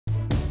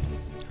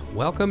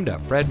Welcome to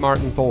Fred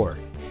Martin Ford,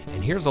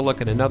 and here's a look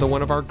at another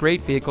one of our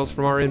great vehicles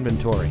from our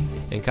inventory,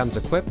 and comes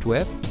equipped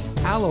with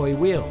alloy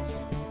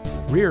wheels,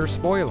 rear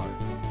spoiler,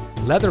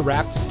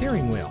 leather-wrapped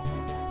steering wheel,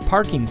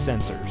 parking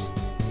sensors,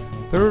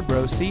 third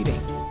row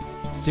seating,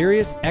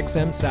 Sirius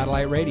XM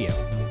satellite radio,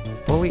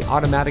 fully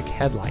automatic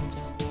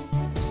headlights,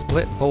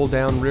 split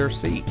fold-down rear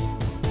seat,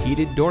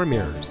 heated door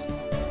mirrors,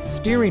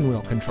 steering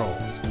wheel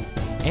controls,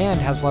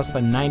 and has less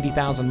than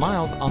 90,000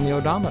 miles on the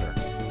odometer.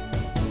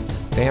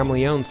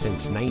 Family owned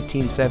since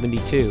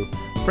 1972,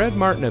 Fred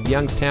Martin of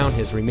Youngstown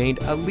has remained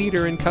a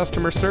leader in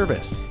customer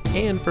service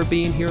and for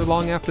being here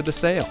long after the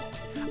sale.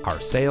 Our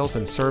sales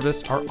and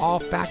service are all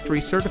factory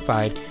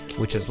certified,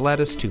 which has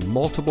led us to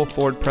multiple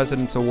Ford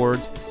President's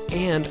Awards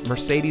and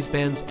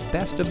Mercedes-Benz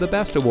Best of the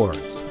Best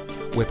Awards.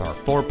 With our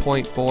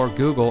 4.4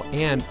 Google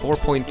and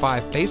 4.5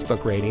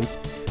 Facebook ratings,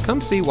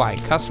 come see why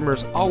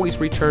customers always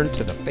return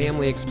to the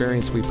family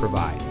experience we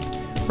provide.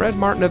 Fred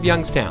Martin of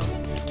Youngstown.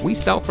 We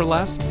sell for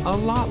less, a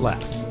lot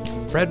less.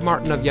 Fred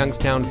Martin of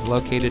Youngstown is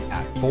located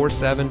at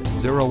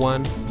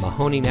 4701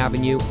 Mahoning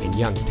Avenue in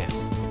Youngstown.